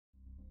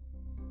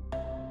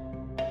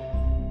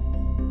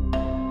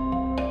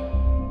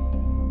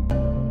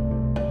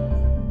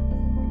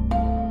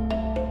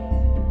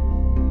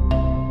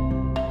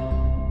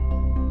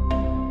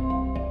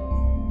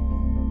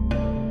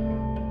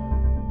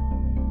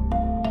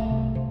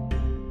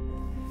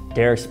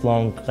Derek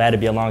Spallone, glad to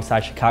be alongside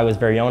Chicago's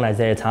very own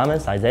Isiah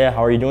Thomas. Isiah,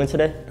 how are you doing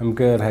today? I'm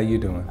good. How you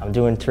doing? I'm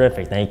doing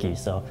terrific, thank you.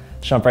 So,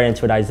 jump right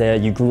into it, Isiah.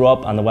 You grew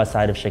up on the west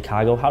side of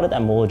Chicago. How did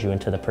that mold you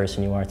into the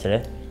person you are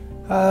today?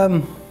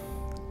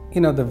 You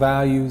know, the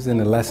values and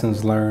the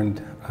lessons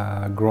learned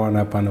growing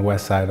up on the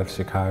west side of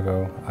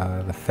Chicago,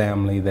 the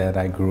family that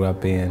I grew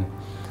up in,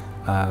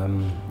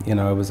 you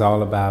know, it was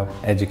all about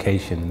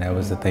education. That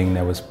was the thing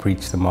that was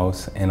preached the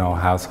most in our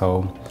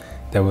household.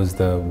 That was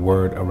the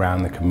word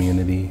around the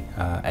community.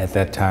 At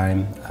that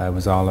time, it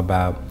was all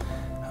about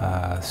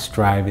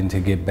striving to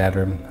get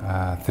better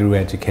through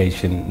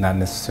education, not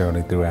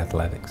necessarily through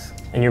athletics.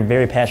 And you're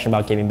very passionate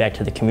about giving back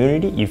to the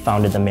community. You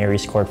founded the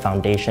Mary's Court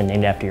Foundation,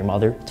 named after your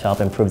mother, to help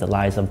improve the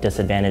lives of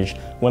disadvantaged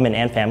women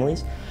and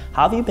families.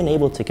 How have you been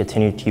able to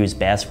continue to use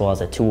basketball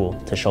as a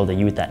tool to show the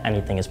youth that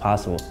anything is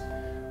possible?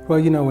 Well,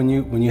 you know, when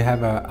you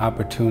have an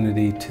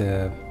opportunity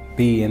to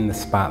be in the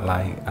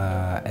spotlight,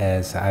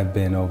 as I've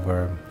been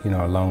over, you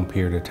know, a long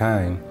period of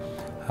time,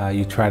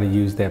 you try to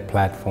use that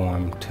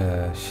platform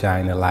to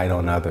shine a light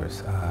on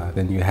others.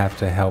 Then you have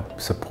to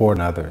help support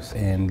others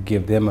and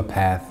give them a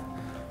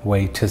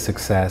pathway to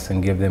success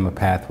and give them a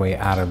pathway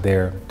out of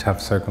their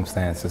tough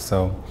circumstances.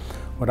 So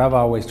what I've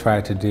always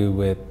tried to do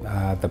with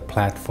the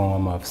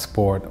platform of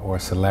sport or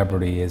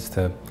celebrity is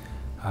to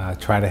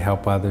try to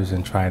help others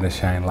and try to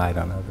shine light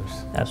on others.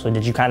 Absolutely.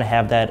 Did you kind of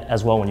have that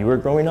as well when you were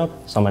growing up?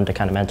 Someone to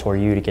kind of mentor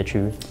you to get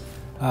you?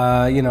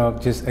 You know,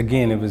 just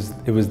again, it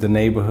was the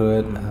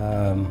neighborhood,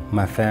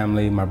 my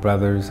family, my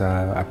brothers.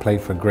 I played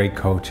for great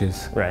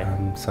coaches.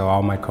 Right. So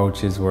all my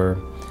coaches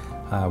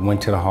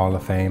went to the Hall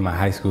of Fame. My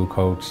high school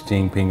coach,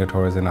 Gene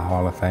Pingatore, is in the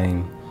Hall of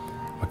Fame.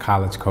 My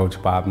college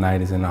coach, Bob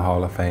Knight, is in the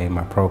Hall of Fame.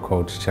 My pro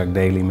coach, Chuck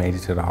Daly, made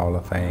it to the Hall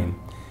of Fame.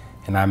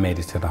 And I made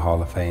it to the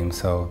Hall of Fame.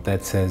 So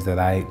that says that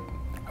I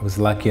was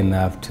lucky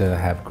enough to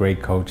have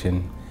great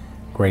coaching,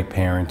 great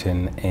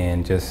parenting,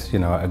 and just, you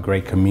know, a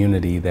great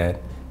community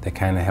that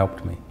kind of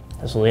helped me.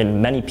 Absolutely,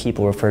 and many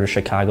people refer to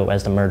Chicago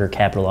as the murder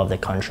capital of the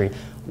country.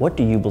 What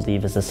do you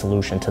believe is the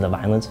solution to the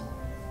violence?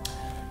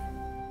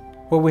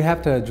 Well, we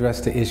have to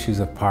address the issues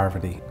of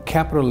poverty.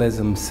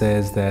 Capitalism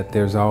says that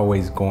there's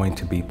always going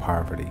to be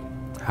poverty.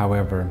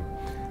 However,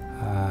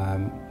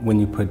 when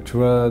you put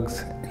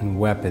drugs and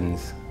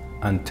weapons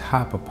on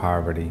top of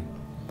poverty,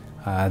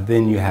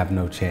 then you have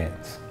no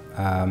chance.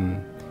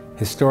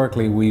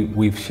 Historically,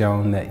 we've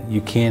shown that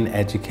you can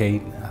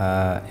educate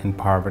in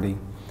poverty.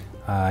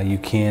 You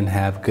can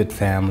have good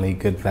family,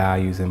 good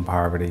values in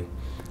poverty.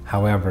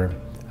 However,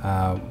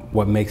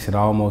 what makes it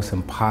almost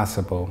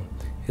impossible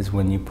is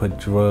when you put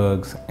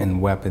drugs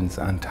and weapons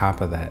on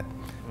top of that.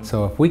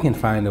 So if we can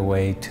find a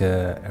way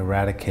to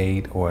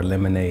eradicate or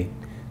eliminate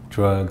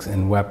drugs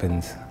and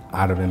weapons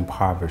out of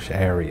impoverished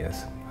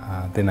areas,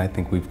 then I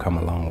think we've come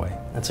a long way.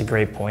 That's a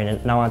great point.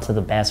 And now onto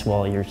the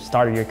basketball, your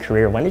start of your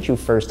career. When did you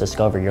first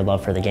discover your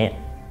love for the game?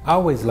 I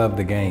always loved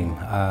the game.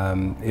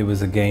 It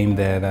was a game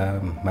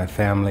that my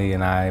family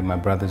and I, my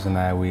brothers and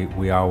I,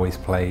 we always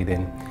played.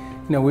 And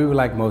you know, we were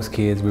like most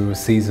kids. We were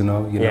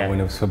seasonal. You know, when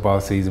it was football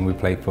season, we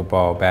played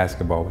football,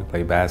 basketball. We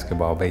played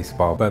basketball,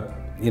 baseball. But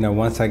you know,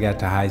 once I got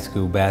to high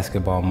school,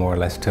 basketball more or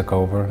less took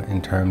over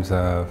in terms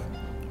of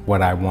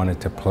what I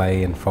wanted to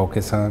play and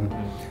focus on.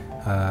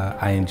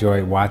 I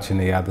enjoyed watching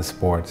the other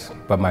sports,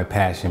 but my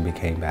passion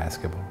became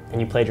basketball. And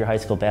you played your high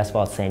school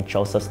basketball at St.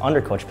 Joseph's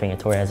under Coach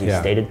Pingatore, as you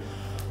stated.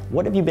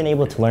 What have you been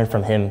able to learn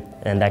from him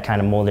and that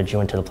kind of molded you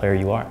into the player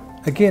you are?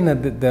 Again,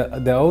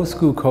 the old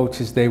school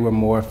coaches, they were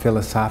more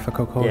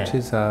philosophical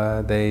coaches.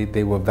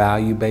 They were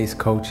value-based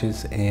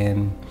coaches,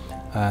 and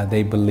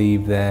they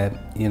believed that,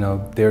 you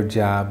know, their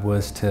job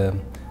was to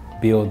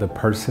build the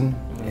person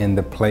and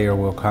the player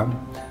will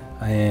come,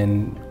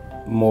 and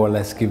more or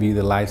less give you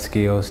the life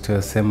skills to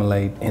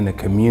assimilate in the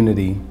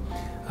community,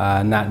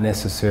 not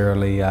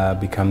necessarily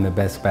become the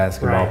best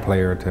basketball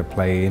player to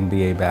play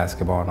NBA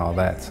basketball and all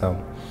that. So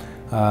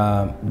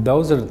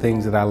those are the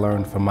things that I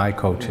learned from my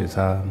coaches,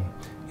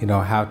 you know,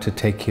 how to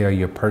take care of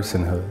your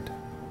personhood.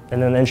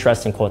 And then the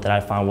interesting quote that I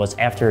found was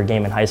after a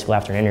game in high school,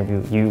 after an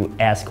interview, you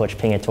asked Coach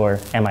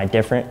Pingatore, am I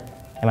different?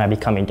 Am I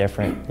becoming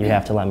different? You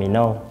have to let me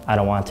know. I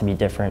don't want to be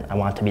different. I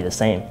want to be the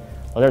same.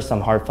 Well, there's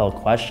some heartfelt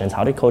questions.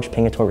 How did Coach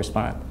Pingatore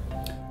respond?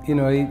 You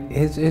know,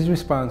 his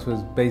response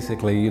was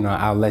basically, you know,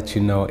 I'll let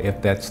you know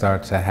if that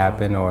starts to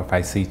happen or if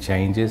I see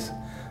changes.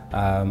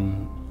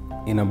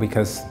 You know,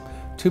 because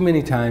too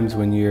many times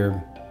when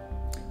you're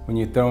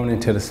thrown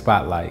into the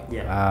spotlight,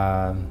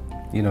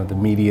 you know, the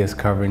media is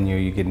covering you,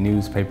 you get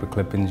newspaper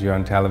clippings, you're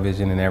on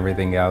television and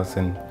everything else,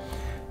 and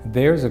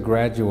there's a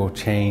gradual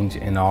change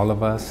in all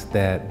of us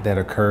that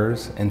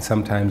occurs, and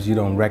sometimes you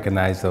don't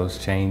recognize those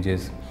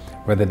changes,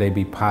 whether they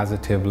be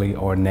positively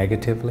or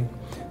negatively.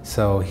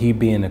 So he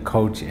being a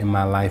coach in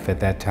my life at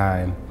that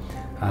time,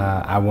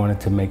 I wanted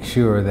to make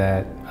sure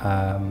that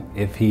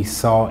if he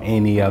saw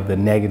any of the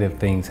negative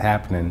things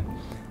happening,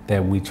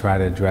 that we try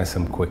to address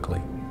them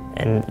quickly.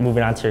 And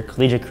moving on to your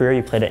collegiate career,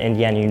 you played at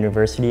Indiana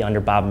University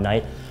under Bob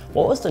Knight.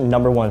 What was the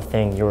 #1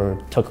 thing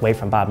you took away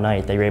from Bob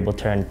Knight that you were able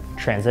to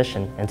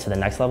transition into the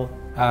next level?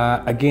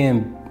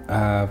 Again,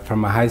 from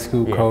my high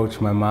school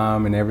coach, my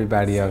mom, and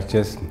everybody else,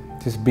 just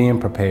being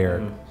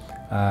prepared.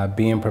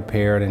 Being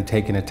prepared and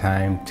taking the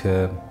time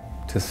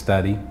to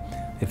study.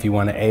 If you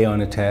want an A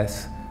on a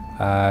test,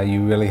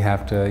 you really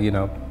have to, you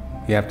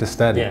have to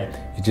study.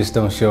 You just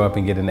don't show up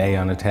and get an A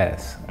on a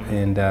test.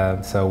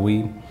 And so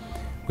we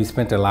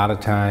spent a lot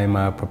of time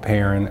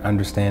preparing,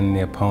 understanding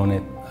the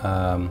opponent,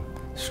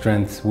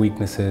 strengths,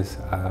 weaknesses,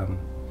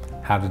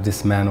 how to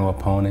dismantle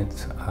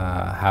opponents,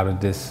 how to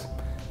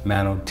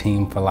dismantle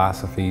team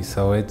philosophy.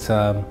 So it's,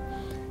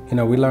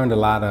 we learned a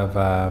lot of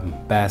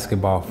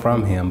basketball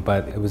from him,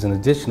 but it was an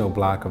additional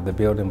block of the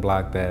building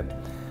block that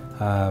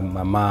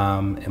my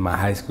mom and my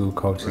high school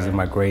coaches and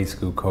my grade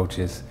school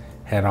coaches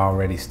had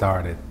already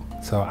started.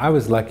 So I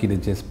was lucky to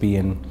just be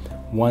in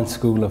one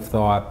school of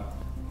thought,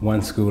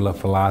 one school of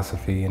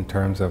philosophy in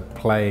terms of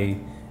play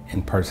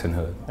and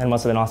personhood. And it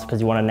must have been awesome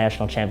because you won a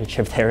national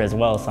championship there as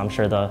well, so I'm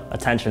sure the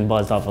attention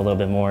buzzed up a little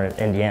bit more in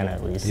Indiana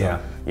at least. So,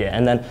 yeah,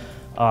 and then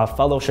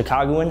fellow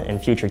Chicagoan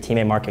and future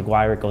teammate Mark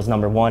Aguirre goes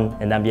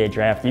 #1 in the NBA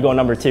draft. You go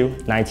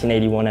 #2,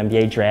 1981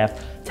 NBA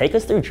draft. Take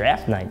us through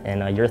draft night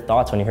and your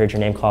thoughts when you heard your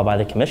name called by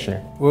the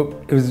commissioner. Well,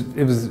 it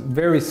was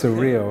very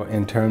surreal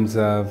in terms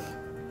of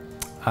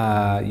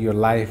your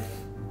life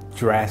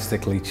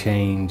drastically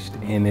changed,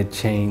 and it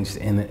changed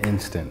in an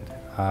instant.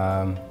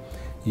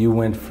 You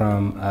went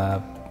from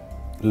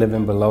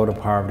living below the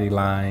poverty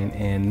line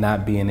and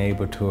not being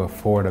able to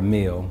afford a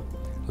meal,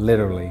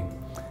 literally,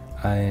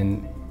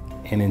 and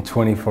in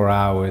 24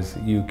 hours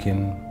you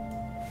can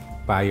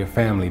buy your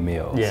family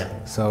meals.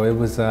 So it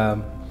was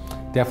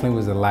definitely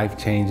was a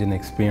life-changing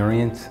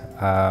experience.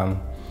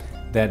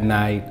 That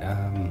night,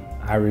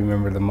 I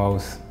remember the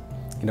most,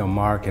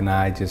 Mark and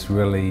I just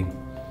really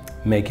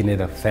making it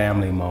a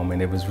family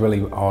moment. It was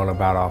really all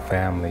about our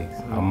families,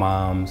 our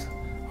moms,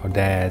 our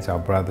dads, our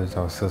brothers,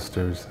 our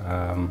sisters.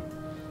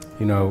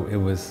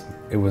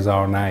 It was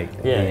all night,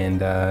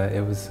 and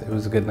it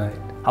was a good night.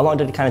 How long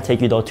did it kind of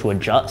take you though to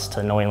adjust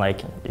to knowing,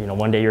 like,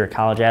 one day you're a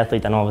college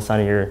athlete, then all of a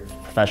sudden you're a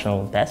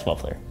professional basketball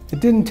player? It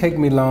didn't take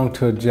me long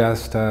to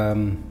adjust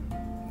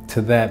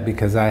to that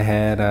because I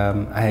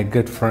had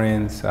good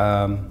friends.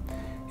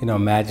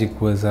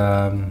 Magic was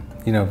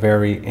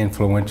very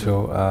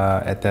influential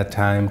at that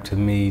time to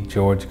me.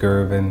 George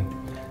Gervin,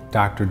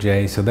 Dr.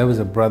 J. So there was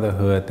a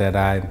brotherhood that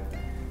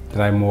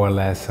I more or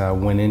less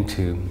went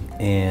into,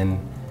 and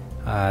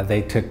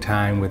they took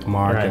time with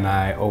Mark and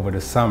I over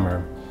the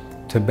summer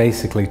to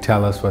basically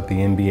tell us what the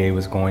NBA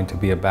was going to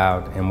be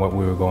about and what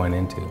we were going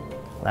into.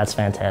 That's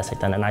fantastic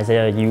then. And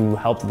Isiah, you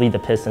helped lead the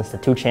Pistons to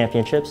 2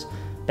 championships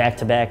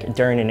back-to-back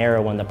during an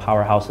era when the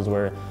powerhouses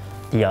were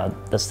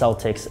the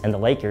Celtics and the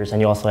Lakers,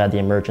 and you also had the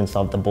emergence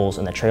of the Bulls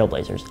and the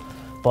Trailblazers.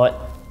 But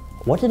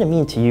what did it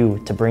mean to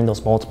you to bring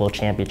those multiple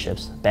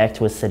championships back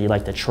to a city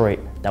like Detroit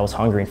that was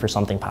hungering for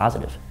something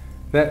positive?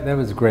 That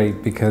was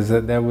great because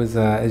that was,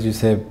 as you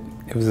said,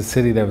 it was a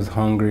city that was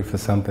hungry for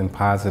something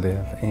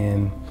positive,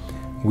 and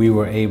we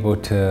were able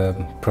to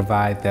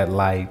provide that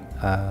light,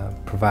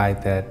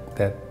 provide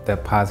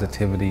that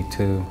positivity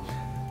to,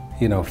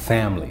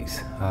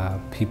 families,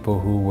 people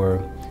who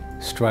were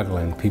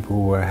struggling, people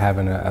who were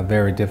having a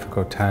very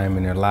difficult time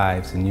in their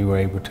lives, and you were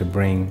able to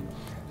bring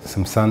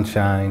some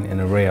sunshine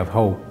and a ray of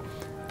hope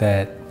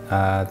that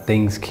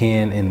things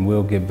can and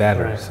will get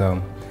better.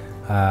 So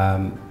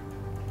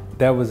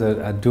that was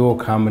a dual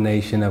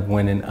combination of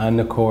winning on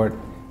the court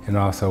and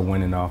also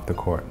winning off the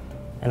court.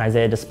 And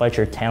Isiah, despite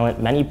your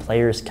talent, many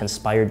players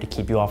conspired to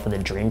keep you off of the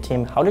dream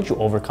team. How did you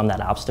overcome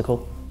that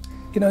obstacle?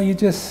 You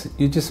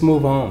just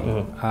move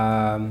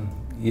on.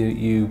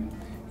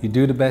 You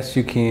do the best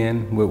you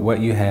can with what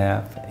you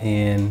have,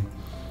 and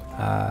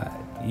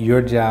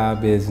your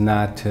job is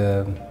not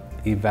to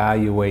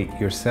evaluate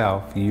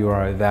yourself. You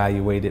are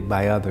evaluated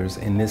by others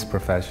in this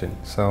profession.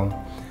 So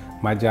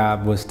my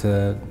job was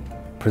to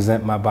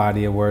present my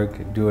body of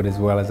work, do it as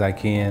well as I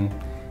can,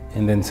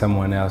 and then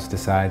someone else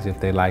decides if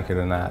they like it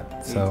or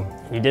not. So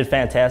you did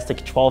fantastic.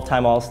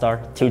 12-time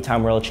All-Star,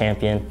 2-time World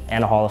Champion,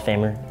 and a Hall of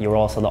Famer. You were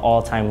also the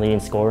all-time leading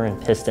scorer in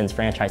Pistons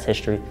franchise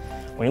history.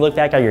 When you look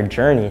back at your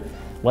journey,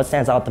 what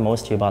stands out the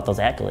most to you about those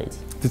accolades?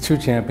 The 2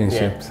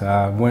 championships,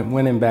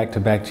 winning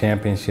back-to-back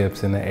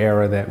championships in the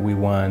era that we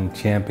won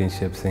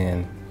championships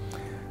in,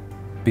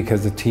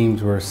 because the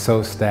teams were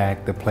so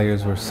stacked, the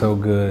players were so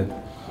good,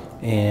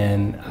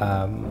 and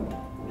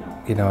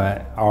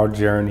our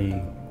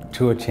journey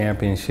to a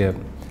championship,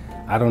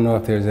 I don't know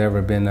if there's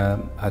ever been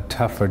a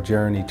tougher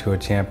journey to a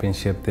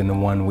championship than the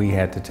one we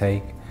had to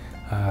take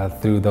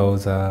through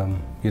those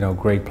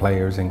great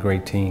players and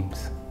great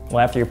teams. Well,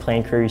 after your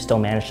playing career, you still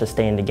managed to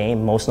stay in the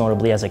game, most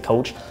notably as a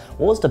coach.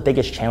 What was the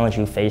biggest challenge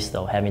you faced,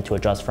 though, having to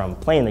adjust from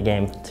playing the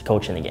game to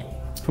coaching the game?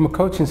 From a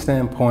coaching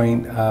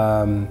standpoint,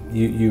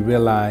 you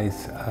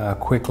realize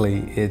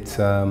quickly it's,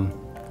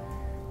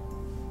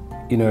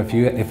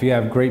 if you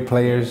have great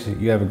players,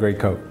 you have a great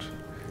coach.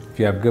 If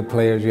you have good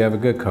players, you have a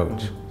good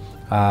coach.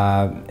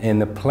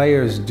 And the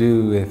players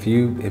do, if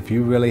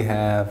you really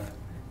have,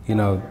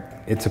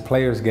 it's a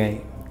player's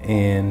game.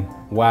 And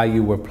while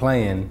you were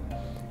playing,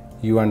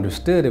 you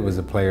understood it was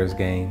a player's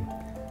game.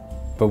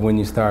 but when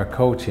you start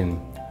coaching,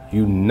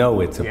 you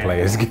know it's a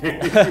player's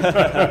game.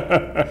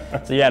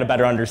 So you had a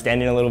better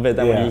understanding a little bit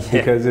than when you...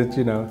 Because it's,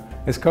 you know,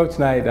 as Coach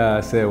Knight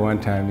said one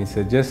time, he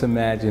said, just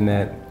imagine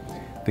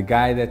that the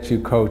guy that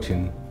you're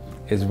coaching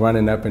is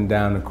running up and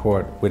down the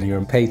court with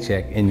your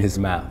paycheck in his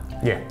mouth.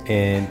 Yeah.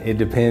 And it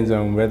depends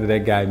on whether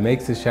that guy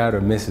makes the shot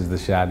or misses the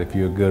shot if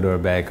you're a good or a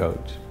bad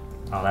coach.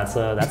 Oh, that's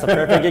a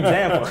perfect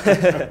example.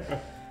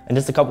 And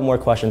just a couple more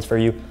questions for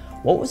you.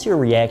 What was your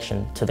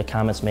reaction to the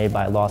comments made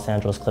by Los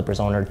Angeles Clippers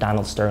owner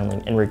Donald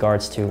Sterling in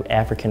regards to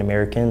African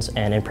Americans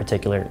and in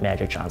particular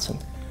Magic Johnson?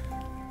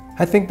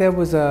 I think that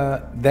was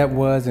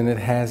and it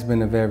has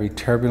been a very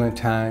turbulent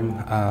time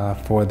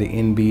for the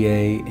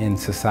NBA and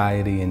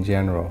society in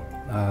general.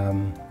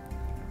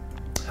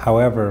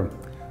 However,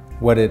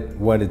 what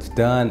it's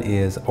done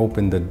is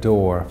opened the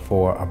door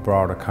for a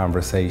broader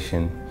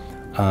conversation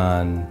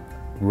on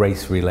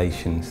race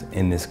relations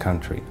in this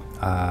country.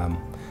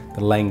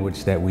 The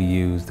language that we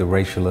use, the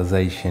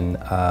racialization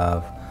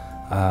of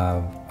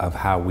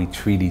how we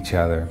treat each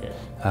other.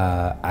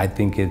 I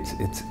think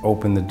it's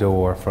opened the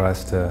door for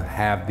us to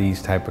have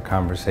these type of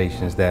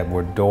conversations that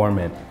were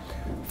dormant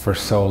for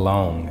so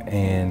long.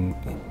 And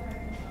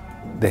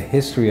the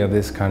history of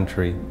this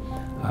country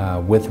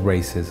with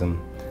racism,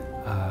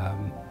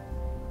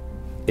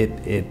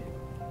 it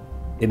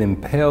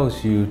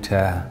impels you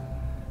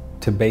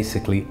to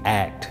basically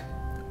act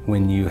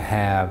when you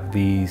have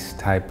these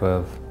type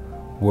of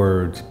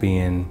words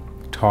being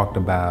talked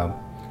about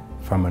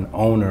from an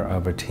owner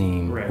of a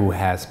team who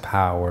has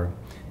power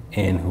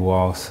and who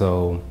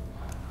also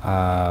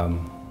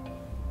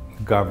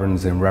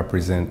governs and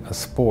represents a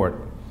sport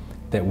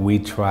that we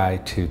try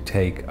to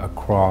take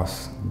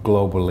across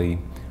globally,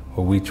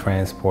 where we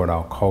transport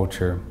our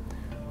culture,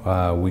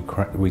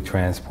 we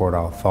transport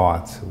our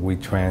thoughts, we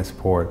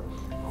transport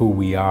who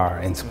we are.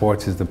 And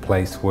sports is the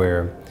place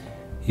where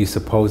you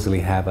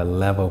supposedly have a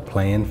level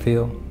playing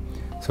field.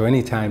 So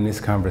anytime this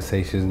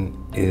conversation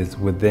is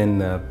within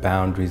the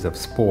boundaries of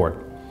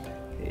sport,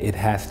 it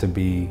has to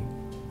be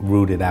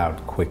rooted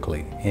out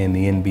quickly. And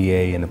the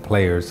NBA and the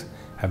players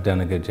have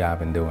done a good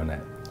job in doing that.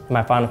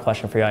 My final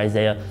question for you,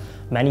 Isiah.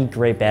 Many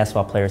great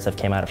basketball players have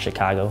came out of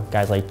Chicago,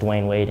 guys like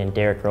Dwayne Wade and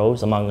Derrick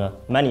Rose, among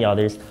many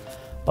others.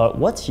 But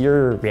what's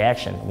your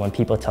reaction when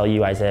people tell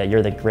you, Isiah,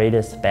 you're the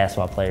greatest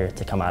basketball player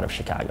to come out of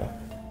Chicago?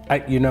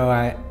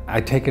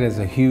 I take it as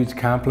a huge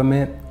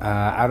compliment.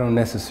 I don't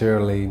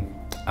necessarily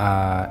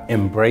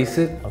embrace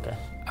it. Okay.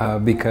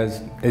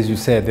 Because, as you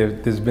said,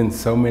 there's been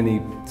so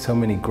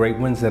many great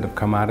ones that have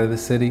come out of the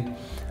city.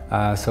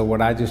 So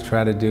what I just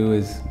try to do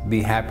is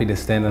be happy to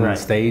stand on the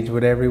stage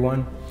with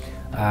everyone.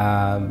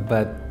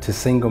 But to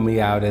single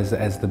me out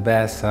as the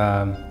best,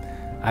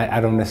 I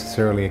don't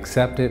necessarily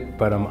accept it,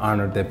 but I'm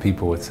honored that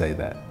people would say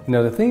that. You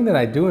know, the thing that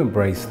I do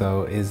embrace,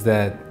 though, is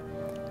that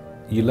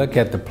you look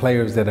at the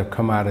players that have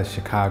come out of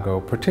Chicago,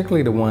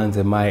 particularly the ones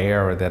in my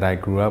era that I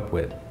grew up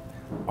with.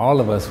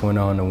 All of us went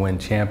on to win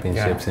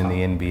championships in the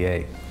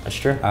NBA. That's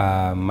true.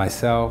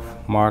 Myself,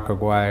 Mark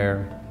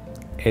Aguirre,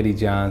 Eddie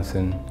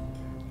Johnson,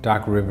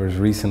 Doc Rivers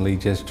recently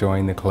just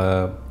joined the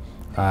club.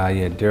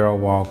 You had Darrell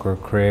Walker,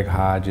 Craig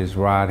Hodges,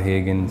 Rod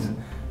Higgins.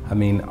 I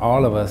mean,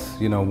 all of us,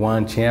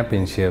 won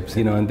championships.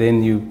 And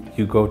then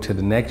you go to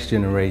the next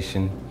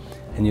generation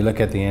and you look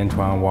at the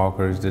Antoine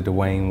Walkers, the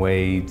Dwayne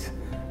Wades,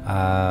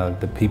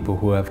 the people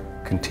who have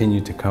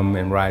continued to come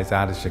and rise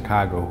out of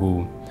Chicago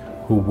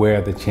who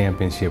wear the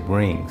championship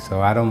ring.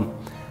 So I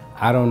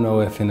don't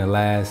know if in the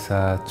last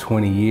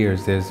 20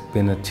 years there's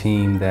been a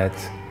team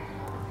that's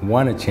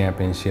won a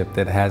championship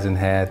that hasn't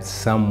had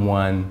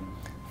someone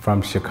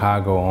from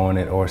Chicago on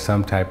it or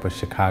some type of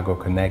Chicago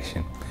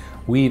connection.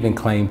 We even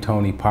claim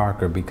Tony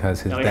Parker because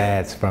his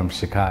dad's from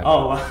Chicago.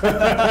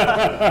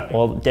 Oh.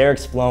 Well, Derek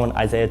Spallone,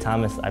 Isiah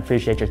Thomas, I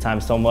appreciate your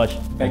time so much.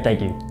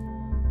 Thank you.